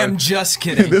point. AJ, I'm just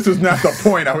kidding. This is not the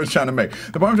point I was trying to make.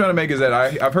 The point I'm trying to make is that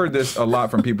I've heard this a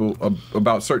lot from people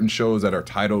about certain shows that are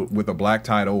titled with a black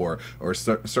title or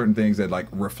certain things that like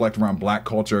reflect around black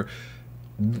culture.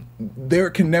 There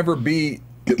can never be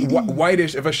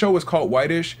whitish. If a show is called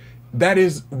whitish, that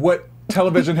is what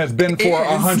television has been for It is.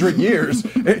 100 years.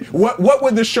 What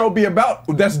would the show be about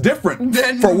that's different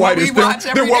Than for what whitish we watch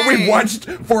than every what we've day. watched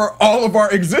for all of our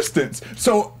existence?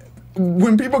 So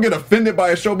when people get offended by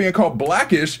a show being called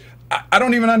blackish, I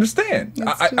don't even understand.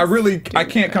 It's I really just I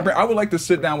can't comprehend. I would like to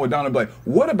sit down with Donna and be like,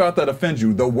 what about that offends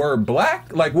you? The word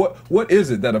black? Like what is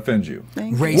it that offends you?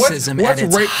 Thank you. Racism at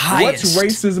its highest. What's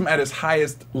racism at its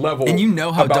highest level? And you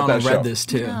know how about Donna that show? read this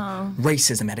too. No.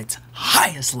 Racism at its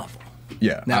highest level.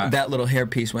 Yeah. That little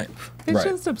hairpiece went. It's Right.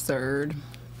 just absurd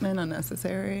and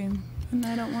unnecessary, and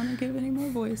I don't want to give any more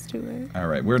voice to it. All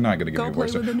right, we're not going to give Go you a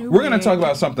voice. play with the new We're going to wig. talk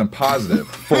about something positive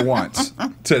for once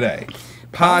today.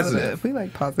 Positive. We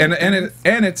like positive.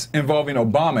 And it's involving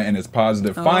Obama, and it's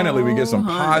positive. Finally, we get some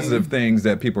honey. positive things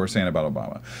that people are saying about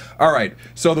Obama. All right,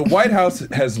 so the White House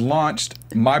has launched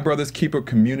My Brother's Keeper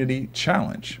Community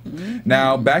Challenge.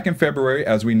 Now, back in February,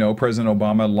 as we know, President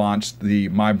Obama launched the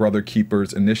My Brother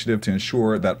Keepers initiative to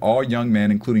ensure that all young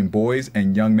men, including boys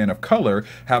and young men of color,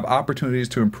 have opportunities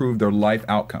to improve their life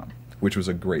outcome. which was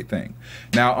a great thing.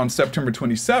 Now, on September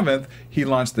 27th, he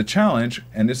launched the challenge,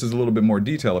 and this is a little bit more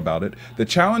detail about it. The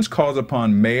challenge calls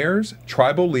upon mayors,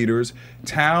 tribal leaders,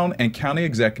 town and county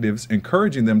executives,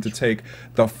 encouraging them to take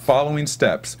the following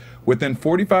steps. Within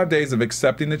 45 days of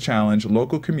accepting the challenge,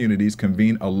 local communities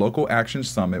convene a local action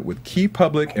summit with key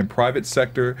public and private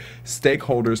sector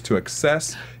stakeholders to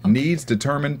assess needs,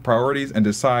 determine priorities, and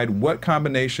decide what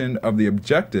combination of the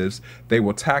objectives they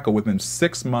will tackle within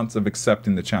 6 months of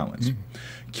accepting the challenge.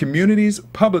 Communities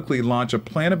publicly launch a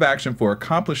plan of action for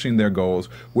accomplishing their goals,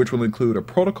 which will include a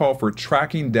protocol for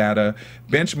tracking data,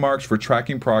 benchmarks for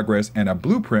tracking progress, and a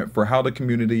blueprint for how the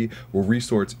community will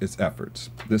resource its efforts.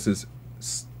 This is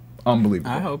unbelievable.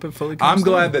 I hope it fully comes I'm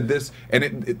glad through. that this,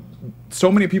 and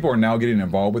so many people are now getting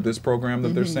involved with this program that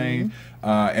they're saying,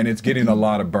 and it's getting a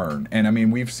lot of burn. And I mean,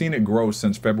 we've seen it grow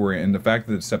since February, and the fact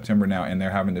that it's September now and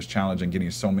they're having this challenge and getting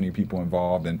so many people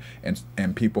involved,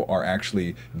 and people are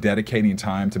actually dedicating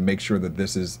time to make sure that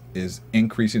this is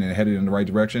increasing and headed in the right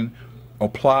direction.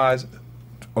 Applause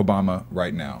Obama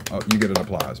right now. You get an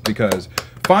applause, because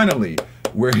finally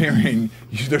we're hearing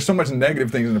there's so much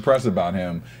negative things in the press about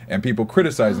him and people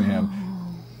criticizing him.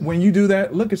 When you do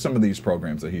that, look at some of these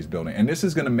programs that he's building, and this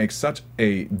is going to make such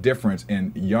a difference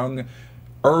in young,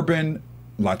 urban,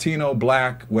 Latino,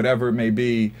 Black, whatever it may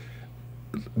be,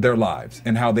 their lives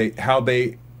and how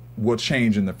they will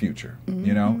change in the future.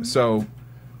 You know. So,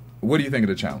 what do you think of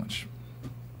the challenge?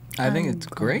 I think it's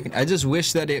great. I just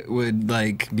wish that it would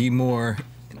like be more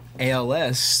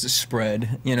ALS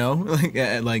spread, you know,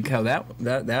 like how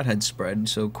that had spread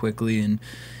so quickly, and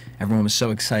everyone was so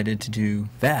excited to do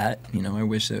that. You know, I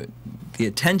wish that the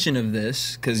attention of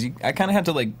this, because I kind of had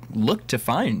to like look to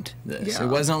find this. Yeah. It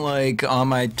wasn't like on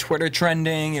my Twitter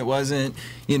trending. It wasn't,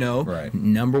 you know,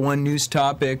 #1 news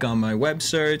topic on my web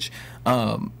search.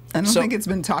 I don't think it's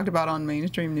been talked about on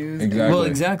mainstream news. Exactly. Well,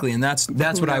 exactly, and that's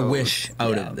what I wish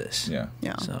out of this. Yeah.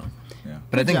 So, Yeah.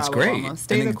 but I think it's great. Obama.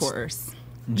 Stay the course.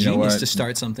 Genius to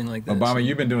start something like this. Obama,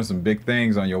 you've been doing some big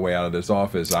things on your way out of this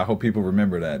office. I hope people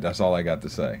remember that. That's all I got to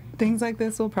say. Things like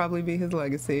this will probably be his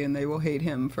legacy, and they will hate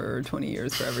him for 20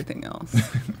 years for everything else.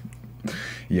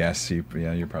 Yes, you're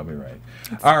probably right.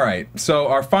 All right, so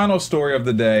our final story of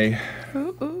the day.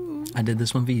 I did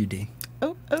this one for you, D.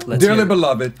 Let's Dearly hear it.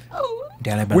 beloved,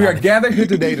 Dearly we are beloved. gathered here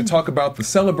today to talk about the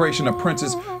celebration of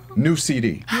Prince's new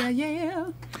CD.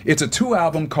 Yeah. It's a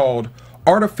 2-album called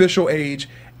Artificial Age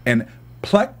and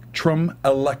Plectrum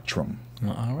Electrum,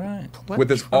 All right.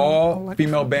 with his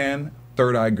all-female band,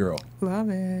 Third Eye Girl. Love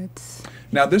it.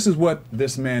 Now, this is what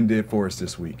this man did for us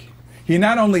this week. He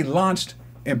not only launched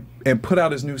and put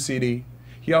out his new CD,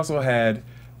 he also had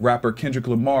rapper Kendrick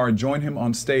Lamar join him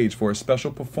on stage for a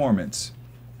special performance.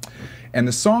 And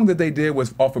the song that they did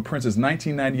was off of Prince's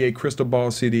 1998 Crystal Ball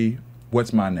CD,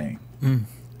 What's My Name?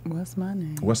 What's my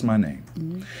name? What's My Name?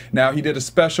 Now, he did a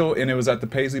special, and it was at the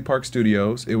Paisley Park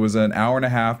Studios. It was an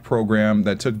hour-and-a-half program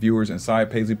that took viewers inside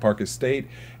Paisley Park Estate,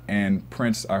 and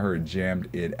Prince, I heard, jammed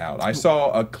it out. I saw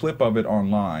a clip of it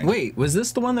online. Wait, was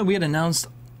this the one that we had announced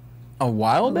a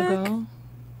while back?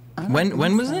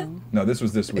 When was it? No, this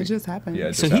was this week. It just happened. Yeah, it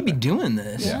just So he'd be happened. doing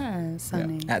this Yes,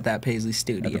 honey. at that Paisley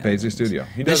studio. At the Paisley Studio.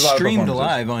 He It's does a lot of streamed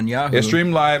performances. live on Yahoo. It's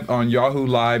streamed live on Yahoo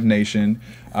Live Nation.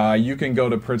 You can go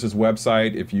to Prince's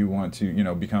website if you want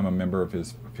to, become a member of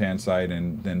his fan site,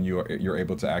 and then you're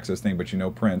able to access things.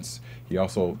 But Prince, he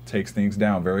also takes things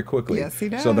down very quickly. Yes, he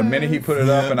does. So the minute he put it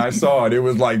up and I saw it, it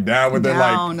was like down within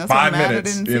Down. like That's why 5 I'm mad I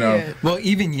minutes. didn't see it. Well,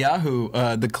 even Yahoo,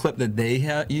 the clip that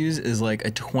they use is like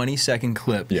a 20-second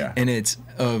clip. Yeah. And it's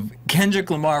of Kendrick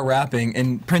Lamar rapping,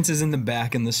 and Prince is in the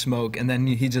back in the smoke, and then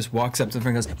he just walks up to the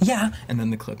front and goes, yeah, and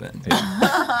then the clip ends.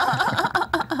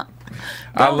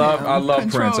 I love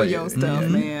Control Prince. your stuff,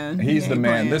 man. He's He the ain't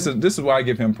man. playing. This is why I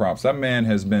give him props. That man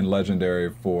has been legendary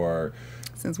for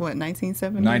Since what,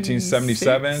 1970?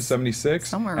 1977, 76,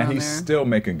 Somewhere and around he's there. still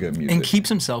making good music. And keeps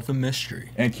himself a mystery.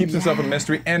 And keeps himself a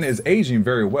mystery and is aging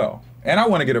very well. And I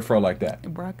want to get a fro like that.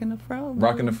 Rocking the fro.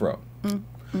 Rocking the fro.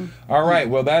 All right,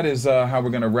 well, that is how we're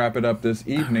going to wrap it up this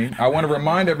evening. I want to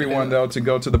remind everyone, though, to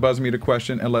go to the Buzz Meter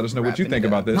question and let us know what you Wrapping think it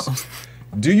about up. this.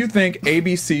 Do you think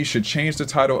ABC should change the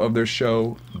title of their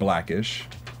show Blackish?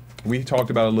 We talked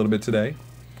about it a little bit today.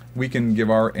 We can give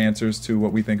our answers to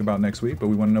what we think about next week, but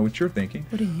we want to know what you're thinking.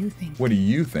 What do you think? What do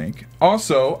you think?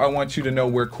 Also, I want you to know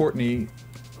where Courtney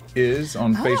is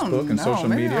on Facebook and social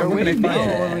media. Where can they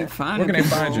find you? Where can they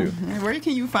find you? Where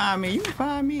can you find me? You can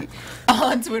find me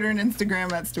on Twitter and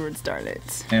Instagram at Stewart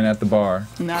Starlet. And at the bar.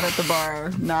 Not at the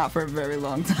bar, not for a very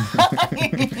long time.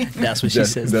 That's what she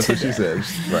says. That's what she says.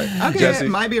 Right. Okay, Jesse? it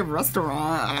might be a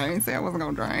restaurant. I didn't say I wasn't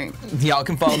gonna drink. Y'all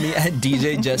can follow me at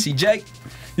DJ Jesse J.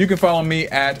 You can follow me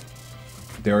at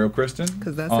Derrial Christon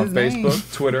 'Cause that's on his Facebook, name.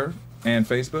 Twitter, and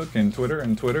Facebook, and Twitter,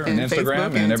 and Twitter, and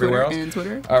Instagram, Facebook, and everywhere Twitter, else. And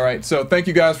Twitter. All right, so thank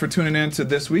you guys for tuning in to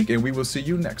this week, and we will see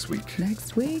you next week.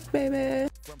 Next week, baby.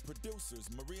 From producers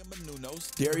Maria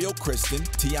Menounos, Derrial Christon,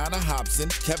 Tiana Hobson,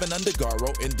 Kevin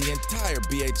Undergaro, and the entire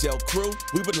BHL crew,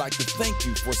 we would like to thank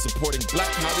you for supporting Black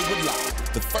Hollywood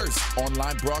Live, the first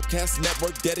online broadcast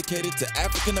network dedicated to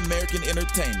African American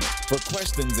entertainment. For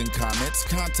questions and comments,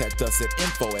 contact us at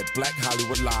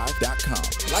info@blackhollywoodlive.com.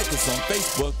 Like us on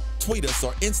Facebook, tweet us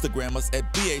or Instagram us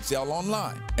at BHL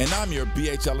Online. And I'm your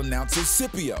BHL announcer,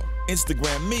 Scipio.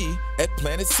 Instagram me at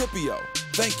Planet Scipio.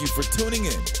 Thank you for tuning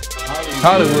in.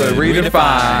 Hollywood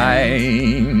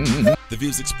redefined. The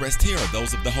views expressed here are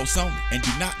those of the host only and do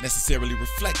not necessarily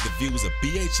reflect the views of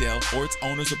BHL or its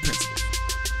owners or principals.